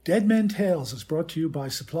Dead Men Tales is brought to you by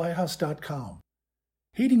SupplyHouse.com.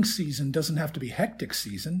 Heating season doesn't have to be hectic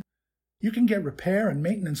season. You can get repair and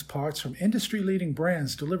maintenance parts from industry-leading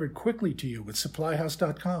brands delivered quickly to you with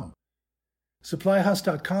SupplyHouse.com.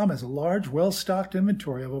 SupplyHouse.com has a large, well-stocked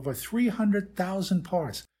inventory of over 300,000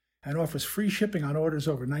 parts and offers free shipping on orders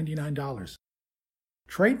over $99.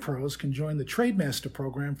 Trade pros can join the TradeMaster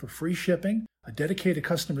program for free shipping, a dedicated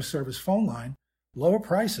customer service phone line, lower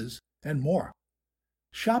prices, and more.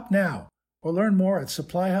 Shop now or learn more at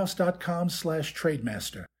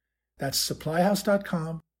supplyhouse.com/trademaster. That's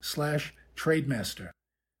supplyhouse.com/trademaster.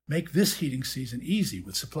 Make this heating season easy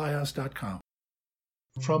with supplyhouse.com.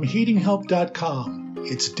 From heatinghelp.com,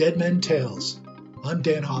 it's Dead Men Tales. I'm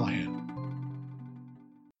Dan Holohan.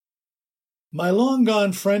 My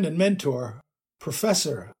long-gone friend and mentor,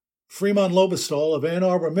 Professor Fremont Lobestall of Ann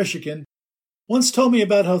Arbor, Michigan, once told me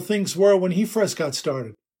about how things were when he first got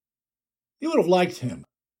started. You would have liked him.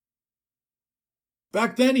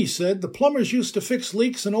 Back then, he said, the plumbers used to fix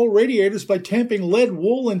leaks in old radiators by tamping lead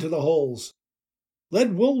wool into the holes.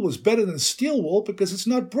 Lead wool was better than steel wool because it's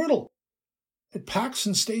not brittle. It packs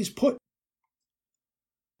and stays put.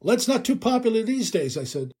 Lead's not too popular these days, I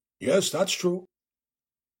said. Yes, that's true.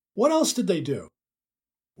 What else did they do?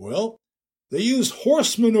 Well, they used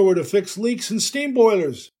horse manure to fix leaks in steam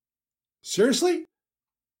boilers. Seriously?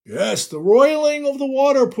 Yes, the roiling of the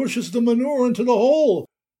water pushes the manure into the hole.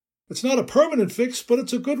 It's not a permanent fix, but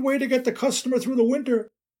it's a good way to get the customer through the winter.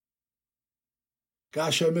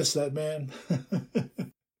 Gosh, I miss that man.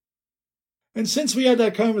 And since we had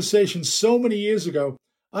that conversation so many years ago,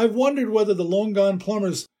 I've wondered whether the long-gone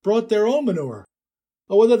plumbers brought their own manure,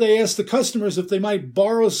 or whether they asked the customers if they might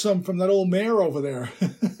borrow some from that old mayor over there.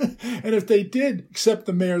 And if they did accept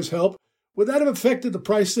the mayor's help, would that have affected the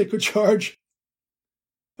price they could charge?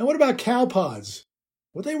 And what about cow pods?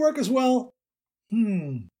 Would they work as well?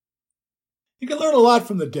 You can learn a lot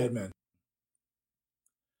from the dead men.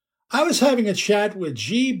 I was having a chat with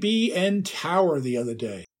G.B.N. Tower the other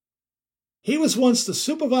day. He was once the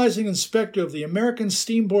supervising inspector of the American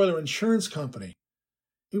Steam Boiler Insurance Company.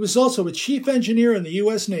 He was also a chief engineer in the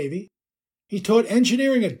U.S. Navy. He taught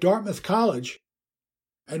engineering at Dartmouth College.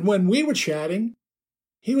 And when we were chatting,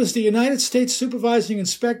 he was the United States supervising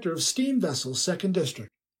inspector of steam vessels, 2nd District.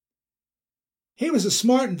 He was a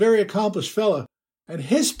smart and very accomplished fellow, and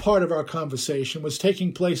his part of our conversation was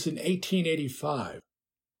taking place in 1885.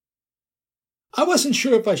 I wasn't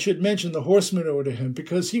sure if I should mention the horse manure to him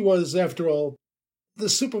because he was, after all, the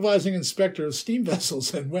supervising inspector of steam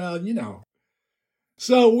vessels, and, well, you know.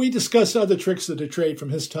 So we discussed other tricks of the trade from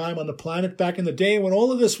his time on the planet back in the day when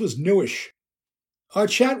all of this was newish. Our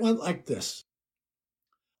chat went like this.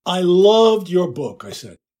 I loved your book, I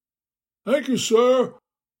said. Thank you, sir.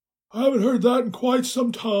 I haven't heard that in quite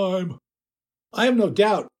some time. I have no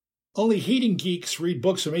doubt. Only heating geeks read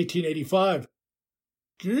books from 1885.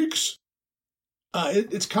 Geeks?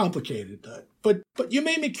 It's complicated, but you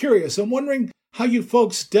made me curious. I'm wondering how you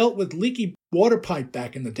folks dealt with leaky water pipe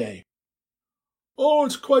back in the day. Oh,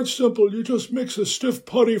 it's quite simple. You just mix a stiff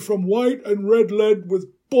putty from white and red lead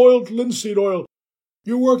with boiled linseed oil.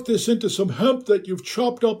 You work this into some hemp that you've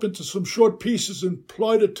chopped up into some short pieces and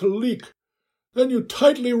plied it to leak. Then you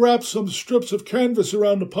tightly wrap some strips of canvas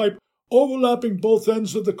around the pipe, overlapping both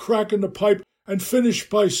ends of the crack in the pipe, and finish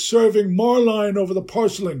by serving marline over the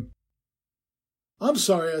parceling. I'm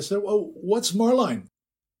sorry, I said. Well, what's marline?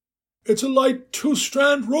 It's a light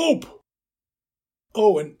 2-strand rope.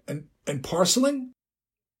 Oh, and parceling?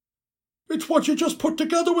 It's what you just put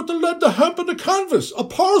together with the lead, the hemp, and the canvas. A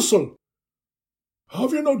parcel.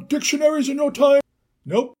 Have you no dictionaries in your time?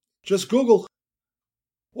 Nope, just Google.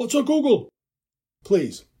 What's a Google?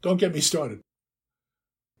 Please, don't get me started.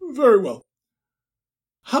 Very well.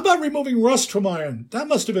 How about removing rust from iron? That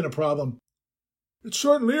must have been a problem. It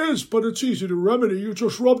certainly is, but it's easy to remedy. You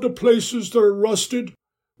just rub the places that are rusted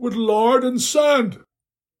with lard and sand.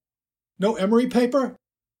 No emery paper?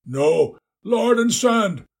 No, lard and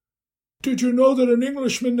sand. Did you know that an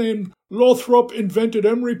Englishman named Lothrop invented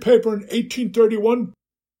emery paper in 1831?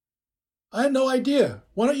 I had no idea.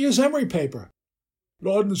 Why not use emery paper?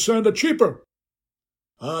 Lard and sand are cheaper.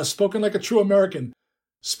 Spoken like a true American.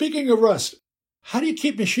 Speaking of rust, how do you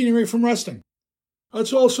keep machinery from rusting?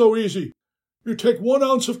 That's also easy. You take 1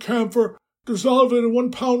 ounce of camphor, dissolve it in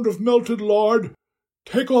 1 pound of melted lard,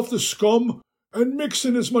 take off the scum, and mix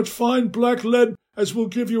in as much fine black lead as will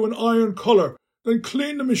give you an iron color. Then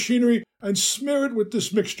clean the machinery and smear it with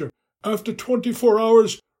this mixture. After 24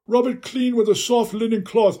 hours, rub it clean with a soft linen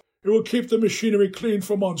cloth. It will keep the machinery clean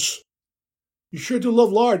for months. You sure do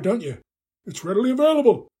love lard, don't you? It's readily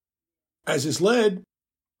available. As is lead.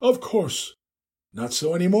 Of course. Not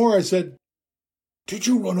so anymore, I said. Did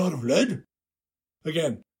you run out of lead?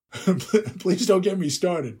 Again, please don't get me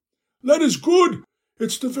started. Lead is good.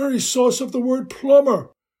 It's the very source of the word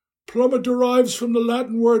plumber. Plumber derives from the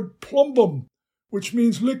Latin word plumbum, which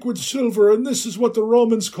means liquid silver, and this is what the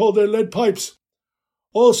Romans called their lead pipes.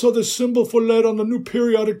 Also, the symbol for lead on the new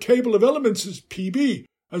periodic table of elements is Pb,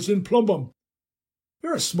 as in plumbum.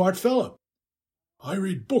 You're a smart fellow. I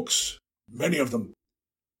read books, many of them.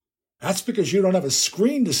 That's because you don't have a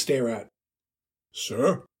screen to stare at.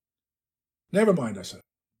 Sir? Never mind, I said.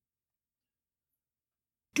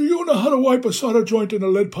 Do you know how to wipe a solder joint in a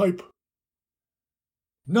lead pipe?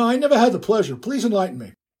 No, I never had the pleasure. Please enlighten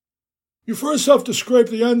me. You first have to scrape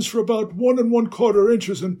the ends for about 1 1/4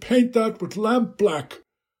 inches and paint that with lamp black.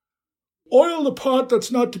 Oil the part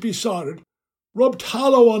that's not to be soldered. Rub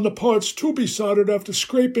tallow on the parts to be soldered after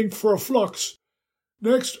scraping for a flux.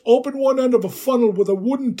 Next, open one end of a funnel with a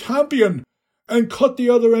wooden tampion and cut the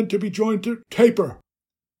other end to be joined to taper.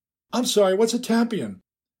 I'm sorry, what's a tampion?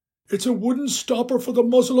 It's a wooden stopper for the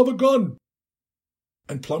muzzle of a gun.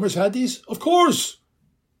 And plumbers had these? Of course!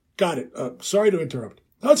 Got it. Sorry to interrupt.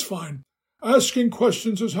 That's fine. Asking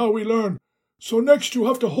questions is how we learn. So next you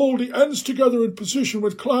have to hold the ends together in position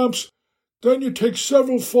with clamps. Then you take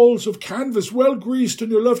several folds of canvas well greased in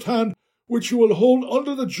your left hand, which you will hold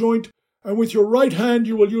under the joint, and with your right hand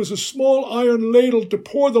you will use a small iron ladle to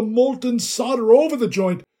pour the molten solder over the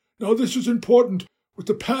joint. Now this is important. With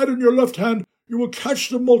the pad in your left hand, you will catch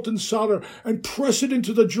the molten solder and press it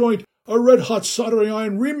into the joint. A red-hot soldering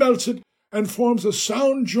iron remelts it and forms a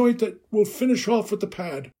sound joint that will finish off with the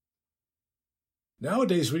pad.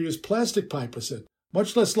 Nowadays we use plastic pipe, I said.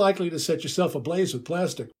 Much less likely to set yourself ablaze with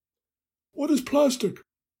plastic. What is plastic?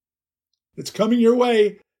 It's coming your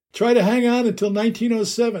way. Try to hang on until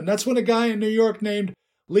 1907. That's when a guy in New York named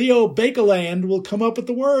Leo Baekeland will come up with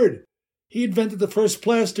the word. He invented the first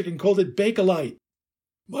plastic and called it Bakelite.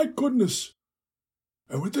 My goodness.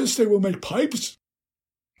 And with this they will make pipes?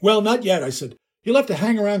 Well, not yet, I said. You'll have to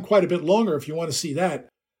hang around quite a bit longer if you want to see that.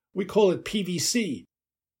 We call it PVC.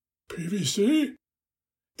 PVC?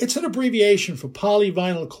 It's an abbreviation for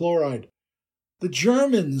polyvinyl chloride. The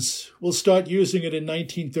Germans will start using it in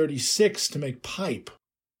 1936 to make pipe.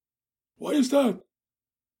 Why is that?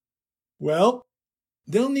 Well,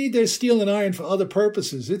 they'll need their steel and iron for other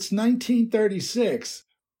purposes. It's 1936.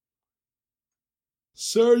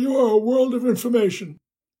 Sir, you are a world of information.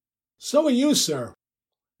 So are you, sir.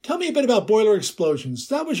 Tell me a bit about boiler explosions.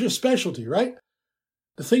 That was your specialty, right?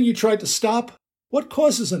 The thing you tried to stop? What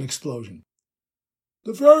causes an explosion?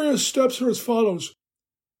 The various steps are as follows.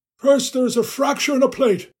 First, there is a fracture in a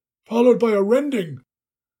plate, followed by a rending.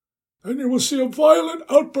 Then you will see a violent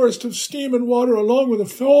outburst of steam and water along with a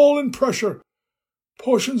fall in pressure.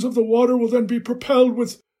 Portions of the water will then be propelled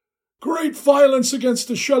with great violence against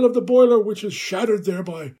the shell of the boiler, which is shattered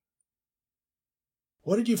thereby.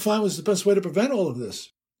 What did you find was the best way to prevent all of this?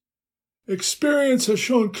 Experience has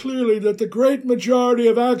shown clearly that the great majority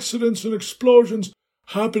of accidents and explosions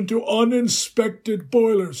happen to uninspected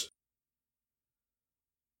boilers.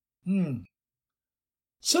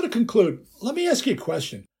 So to conclude, let me ask you a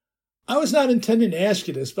question. I was not intending to ask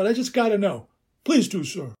you this, but I just got to know. Please do,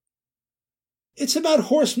 sir. It's about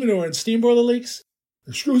horse manure and steam boiler leaks.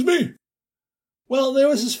 Excuse me? Well, there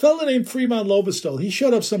was this fellow named Fremont Lobestol. He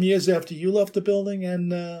showed up some years after you left the building,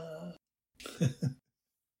 and I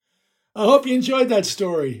hope you enjoyed that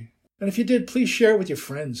story. And if you did, please share it with your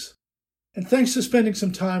friends. And thanks for spending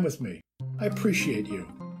some time with me. I appreciate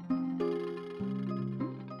you.